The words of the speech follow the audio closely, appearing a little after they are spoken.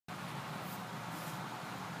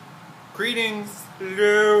Greetings,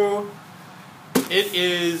 hello. It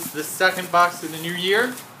is the second box of the new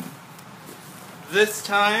year. This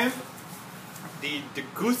time, the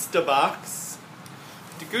Degustabox.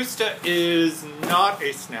 Degusta is not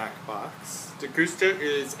a snack box. Degusta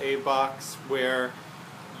is a box where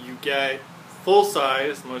you get full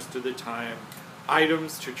size, most of the time,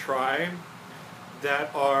 items to try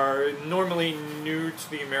that are normally new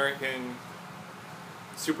to the American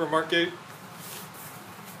supermarket.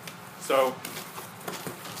 So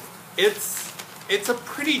it's a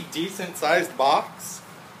pretty decent sized box,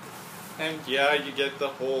 and yeah, you get the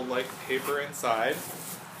whole like paper inside,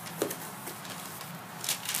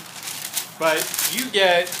 but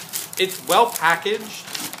it's well packaged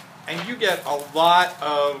and you get a lot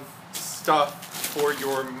of stuff for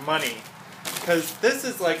your money, because this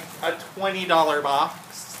is like a $20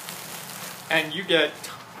 box and you get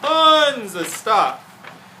tons of stuff.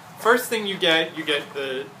 First thing you get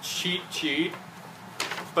the cheat sheet,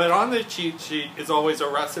 but on the cheat sheet is always a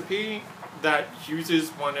recipe that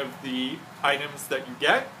uses one of the items that you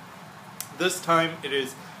get. This time it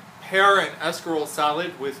is pear and escarole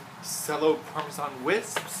salad with cello Parmesan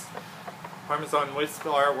wisps. Parmesan wisps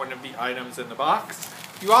are one of the items in the box.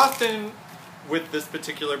 You often, with this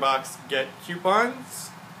particular box, get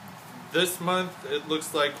coupons. This month it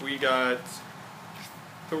looks like we got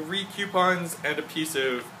 3 coupons and a piece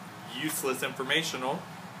of useless informational.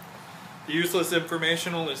 The useless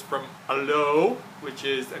informational is from Aloe, which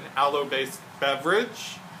is an aloe-based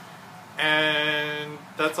beverage, and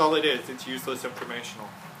that's all it is. It's useless informational.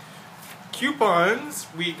 Coupons,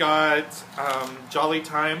 we got Jolly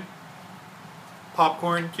Time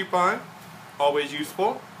popcorn coupon, always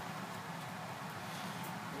useful.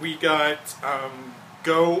 We got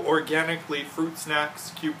Go Organically Fruit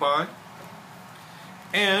Snacks coupon,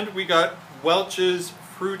 and we got Welch's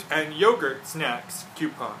Fruit and Yogurt Snacks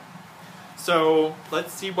coupon. So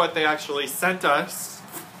let's see what they actually sent us.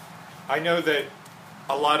 I know that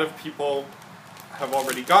a lot of people have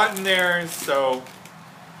already gotten theirs, so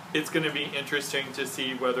it's going to be interesting to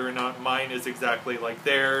see whether or not mine is exactly like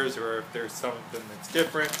theirs or if there's something that's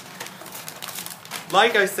different.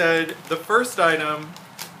 Like I said, the first item,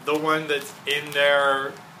 the one that's in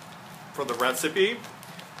there for the recipe,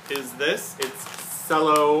 is this. It's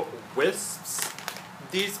cello wisps.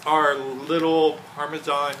 These are little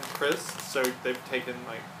Parmesan crisps, so they've taken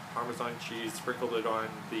like Parmesan cheese, sprinkled it on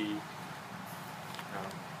the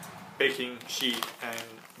baking sheet, and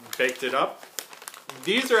baked it up.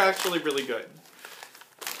 These are actually really good.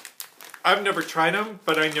 I've never tried them,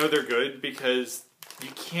 but I know they're good because you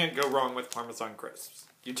can't go wrong with Parmesan crisps.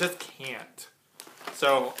 You just can't.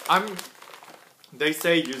 So they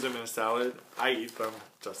say use them in a salad. I eat them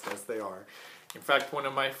just as they are. In fact, one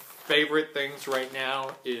of my favorite things right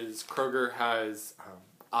now is Kroger has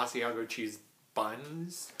Asiago cheese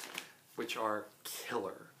buns, which are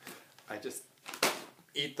killer. I just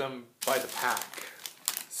eat them by the pack.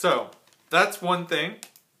 So that's one thing.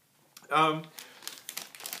 One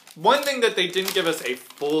thing that they didn't give us a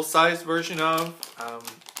full-size version of.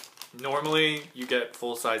 Normally you get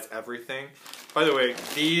full-size everything. By the way,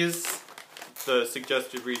 the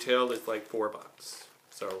suggested retail is like $4.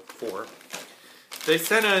 So 4. They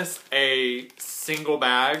sent us a single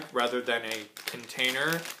bag rather than a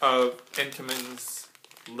container of Entenmann's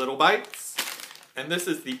Little Bites. And this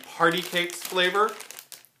is the Party Cakes flavor.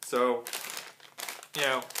 So, you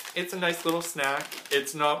know, it's a nice little snack.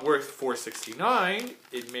 It's not worth $4.69.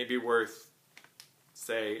 It may be worth,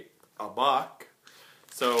 say, $1.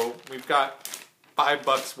 So we've got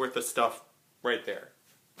 $5 worth of stuff right there.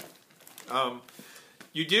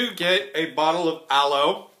 You do get a bottle of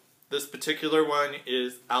aloe. This particular one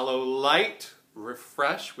is Aloe Light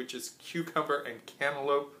Refresh, which is cucumber and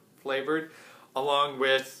cantaloupe flavored, along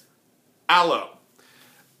with aloe.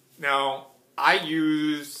 Now, I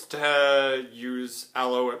used to use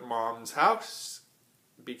aloe at Mom's house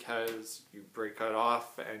because you break it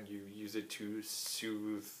off and you use it to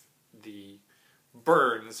soothe the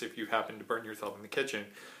burns if you happen to burn yourself in the kitchen.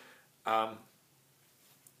 I'm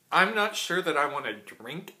not sure that I want to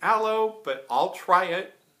drink aloe, but I'll try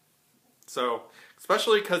it. So,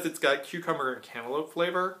 especially because it's got cucumber and cantaloupe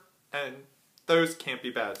flavor, and those can't be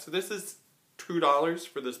bad. So this is $2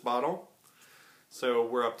 for this bottle. So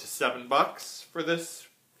we're up to $7 for this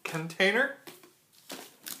container.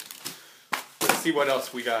 Let's see what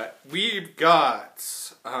else we got. We've got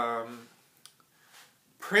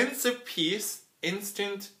Prince of Peace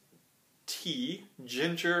Instant Tea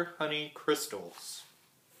Ginger Honey Crystals.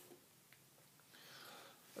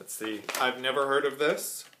 Let's see, I've never heard of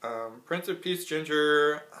this. Prince of Peace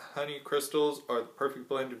Ginger Honey Crystals are the perfect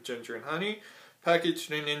blend of ginger and honey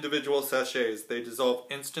Packaged in individual sachets. They dissolve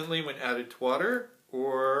instantly when added to water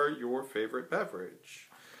or your favorite beverage.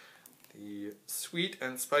 The sweet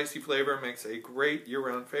and spicy flavor makes a great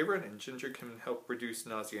year-round favorite, and ginger can help reduce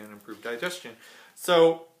nausea and improve digestion.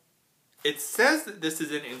 So, it says that this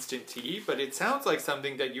is an instant tea, but it sounds like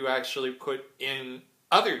something that you actually put in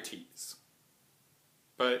other teas.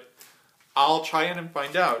 But I'll try it and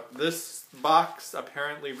find out. This box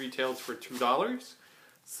apparently retails for $2.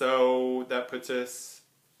 So that puts us,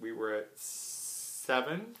 we were at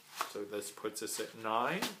 7, so this puts us at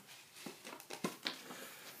 9.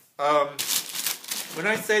 When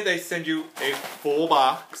I say they send you a full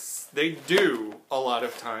box, they do a lot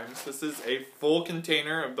of times. This is a full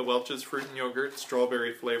container of the Welch's Fruit and Yogurt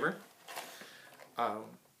strawberry flavor.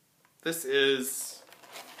 This is,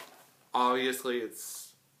 obviously,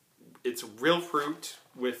 it's real fruit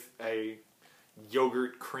with a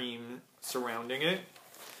yogurt cream surrounding it.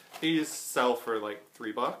 These sell for like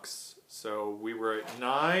 $3. So we were at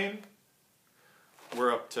 9.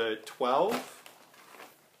 We're up to 12.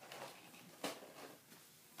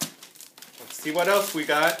 Let's see what else we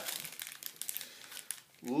got.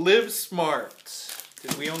 Live Smart.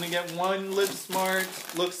 Did we only get one Live Smart?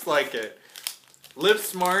 Looks like it. Live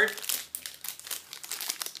Smart.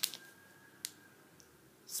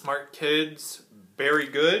 Smart Kids. Very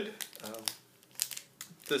good.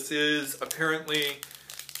 This is apparently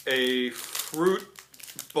a fruit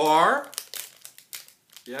bar.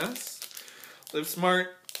 Yes. Live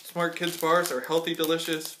Smart. Smart Kids bars are healthy,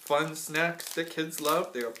 delicious, fun snacks that kids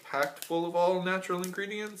love. They are packed full of all natural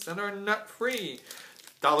ingredients and are nut-free.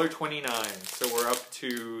 $1.29. So we're up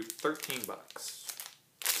to $13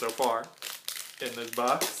 so far in this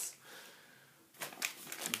box.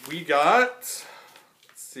 We got, let's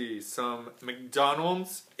see, some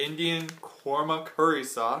McDonald's Indian Korma curry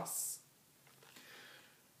sauce,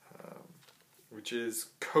 which is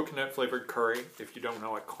coconut flavored curry, if you don't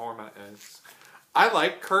know what korma is. I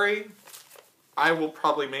like curry. I will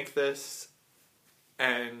probably make this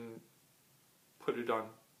and put it on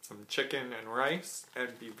some chicken and rice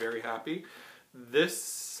and be very happy.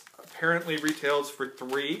 This apparently retails for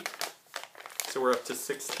 $3, so we're up to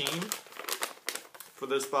 16 for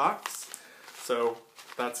this box. So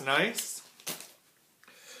that's nice.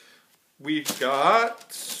 We've got,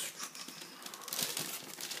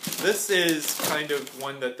 this is kind of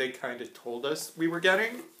one that they kind of told us we were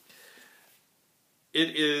getting.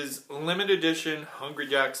 It is limited edition Hungry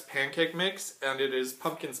Jack's pancake mix, and it is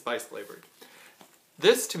pumpkin spice flavored.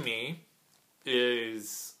 This, to me,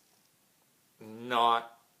 is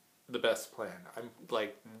not the best plan. I'm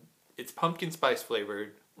like, it's pumpkin spice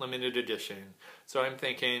flavored, limited edition. So I'm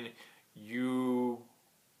thinking you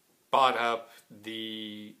bought up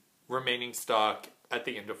the remaining stock at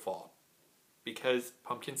the end of fall, because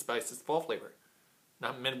pumpkin spice is fall flavor,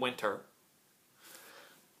 not midwinter.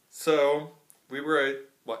 So we were at,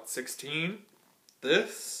 what, 16?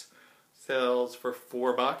 This sells for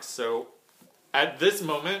 $4. So at this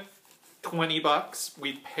moment, $20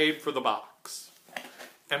 we paid for the box.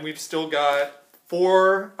 And we've still got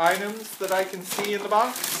 4 items that I can see in the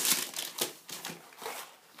box.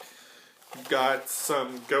 We've got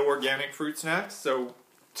some Go Organic fruit snacks, so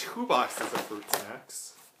 2 boxes of fruit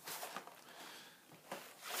snacks.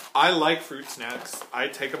 I like fruit snacks. I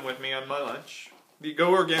take them with me on my lunch. The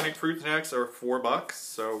Go Organic fruit snacks are $4,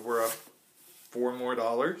 so we're up $4 more.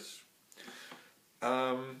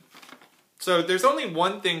 So there's only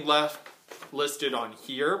one thing left listed on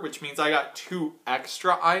here, which means I got 2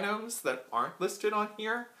 extra items that aren't listed on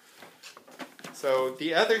here. So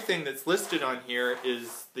the other thing that's listed on here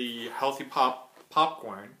is the Healthy Pop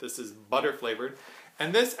popcorn. This is butter flavored,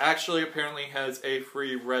 and this actually apparently has a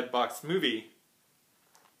free Redbox movie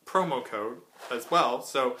promo code as well,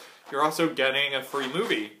 so you're also getting a free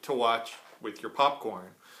movie to watch with your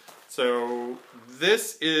popcorn. So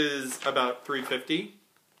this is about $3.50,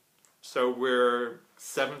 so we're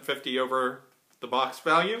 $7.50 over the box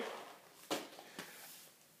value.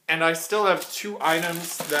 And I still have 2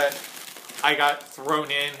 items that I got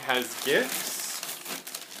thrown in as gifts.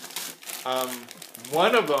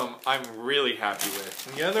 One of them I'm really happy with,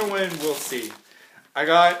 and the other one we'll see. I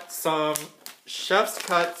got some Chef's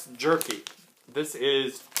Cuts jerky. This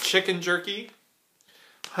is chicken jerky,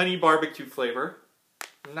 honey barbecue flavor.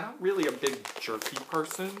 Not really a big jerky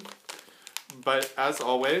person, but as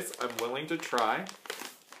always, I'm willing to try.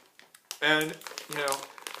 And, you know,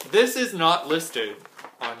 this is not listed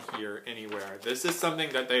on here anywhere. This is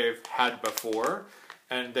something that they've had before,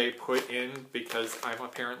 and they put in because I'm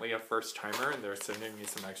apparently a first-timer and they're sending me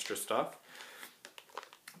some extra stuff.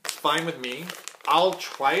 It's fine with me. I'll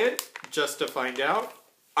try it just to find out.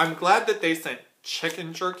 I'm glad that they sent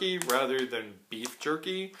chicken jerky rather than beef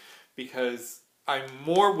jerky because I'm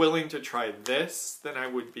more willing to try this than I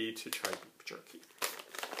would be to try beef jerky.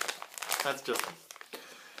 That's just me.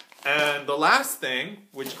 And the last thing,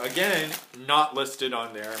 which again, not listed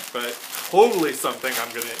on there, but totally something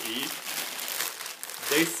I'm going to eat,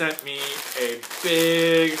 they sent me a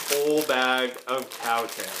big whole bag of cow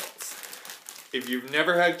tails. If you've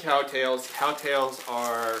never had cow tails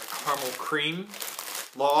are caramel cream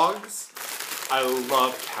logs. I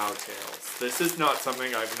love cow tails. This is not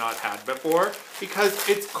something I've not had before because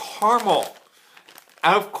it's caramel.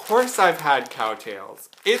 Of course I've had cow tails.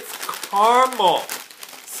 It's caramel.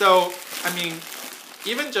 So, I mean,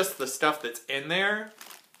 even just the stuff that's in there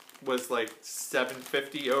was like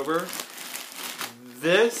 $7.50 over.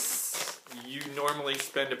 This, you normally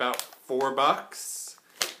spend about $4.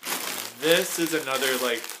 This is another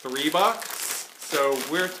like $3. So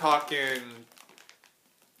we're talking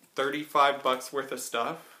 $35 worth of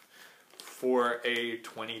stuff for a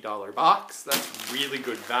 $20 box. That's really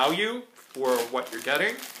good value for what you're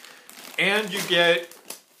getting. And you get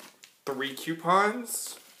 3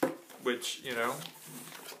 coupons, which, you know,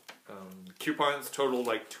 coupons total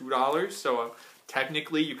like $2. So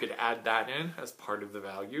technically you could add that in as part of the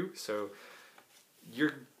value. So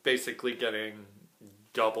you're basically getting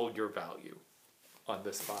double your value on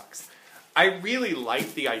this box. I really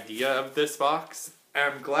like the idea of this box.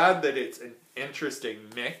 I'm glad that it's an interesting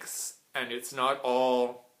mix and it's not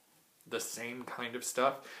all the same kind of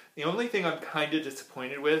stuff. The only thing I'm kind of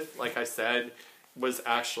disappointed with, like I said, was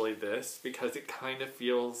actually this, because it kind of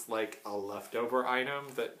feels like a leftover item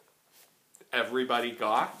that everybody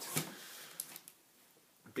got.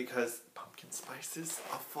 Because pumpkin spice is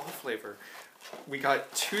a fall flavor. We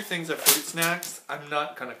got 2 things of fruit snacks. I'm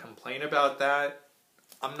not going to complain about that.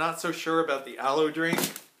 I'm not so sure about the aloe drink,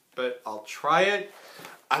 but I'll try it.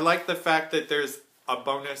 I like the fact that there's a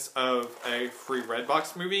bonus of a free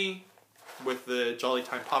Redbox movie with the Jolly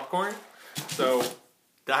Time popcorn. So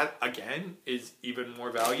that, again, is even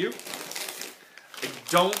more value. I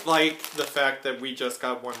don't like the fact that we just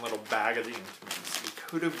got one little bag of the Intimates. We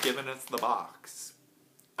could have given us the box.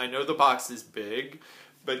 I know the box is big,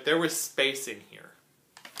 but there was space in here.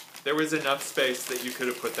 There was enough space that you could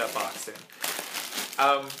have put that box in.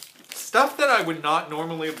 Stuff that I would not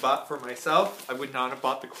normally have bought for myself. I would not have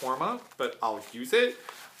bought the korma, but I'll use it.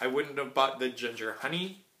 I wouldn't have bought the ginger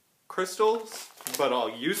honey crystals, but I'll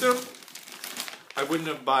use them. I wouldn't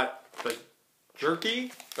have bought the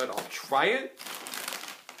jerky, but I'll try it.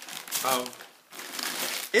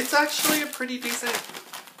 It's actually a pretty decent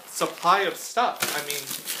supply of stuff. I mean,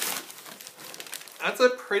 that's a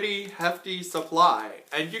pretty hefty supply.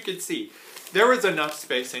 And you can see, there was enough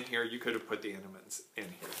space in here you could have put the Intimates in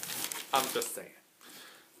here. I'm just saying.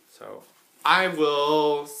 So, I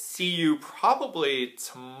will see you probably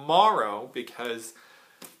tomorrow because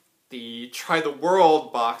the Try the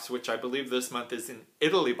World box, which I believe this month is an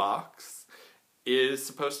Italy box, is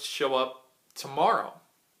supposed to show up tomorrow.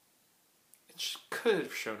 It could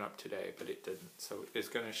have shown up today, but it didn't. So it's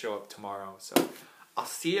going to show up tomorrow. So I'll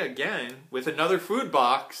see you again with another food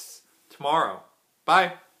box tomorrow.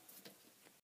 Bye.